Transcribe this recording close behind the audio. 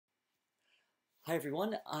Hi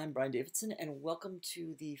everyone, I'm Brian Davidson, and welcome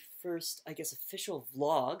to the first, official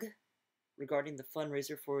vlog regarding the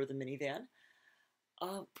fundraiser for the minivan.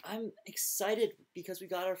 I'm excited because we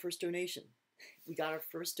got our first donation. We got our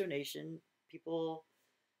first donation. People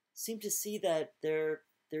seem to see that there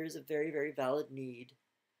is a very valid need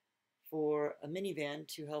for a minivan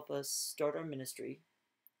to help us start our ministry.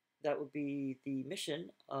 That would be the mission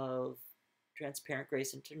of Transparent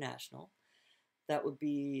Grace International. That would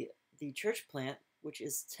be the church plant, which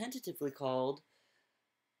is tentatively called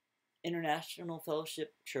International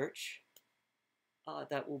Fellowship Church.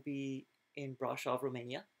 That will be in Brașov,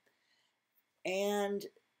 Romania. And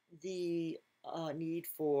the need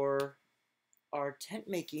for our tent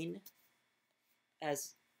making,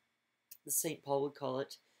 as the St. Paul would call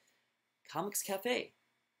it, Comics Cafe.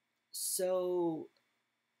 So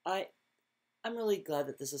I, I'm really glad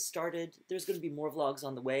that this has started. There's going to be more vlogs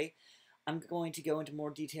on the way. I'm going to go into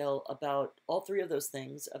more detail about all three of those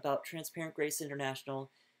things, about Transparent Grace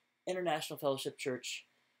International, International Fellowship Church,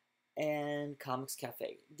 and Comics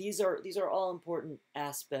Cafe. These are all important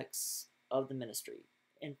aspects of the ministry.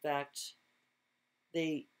 In fact,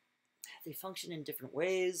 they function in different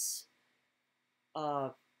ways.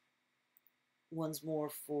 One's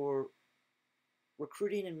more for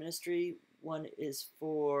recruiting and ministry, one is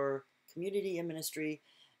for community and ministry,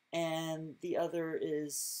 and the other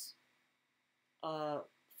is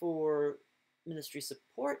for ministry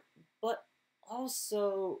support, but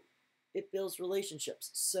also it builds relationships.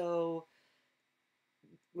 So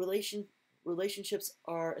relationships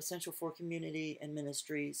are essential for community and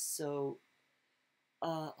ministry. So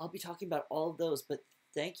I'll be talking about all of those. But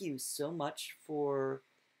thank you so much for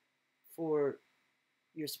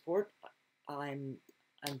your support. I'm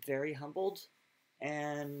very humbled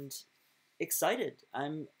and excited.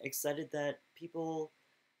 I'm excited that people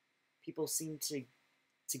seem to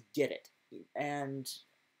get it, and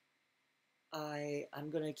I'm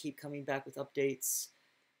gonna keep coming back with updates.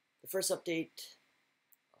 The first update,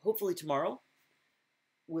 hopefully tomorrow,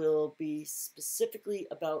 will be specifically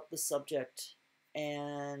about the subject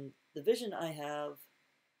and the vision I have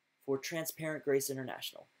for Transparent Grace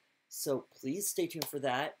International. So please stay tuned for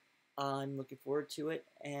that. I'm looking forward to it,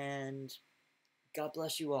 and God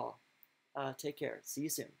bless you all. Take care. See you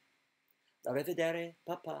soon. La rivedere,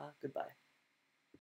 papa. Goodbye.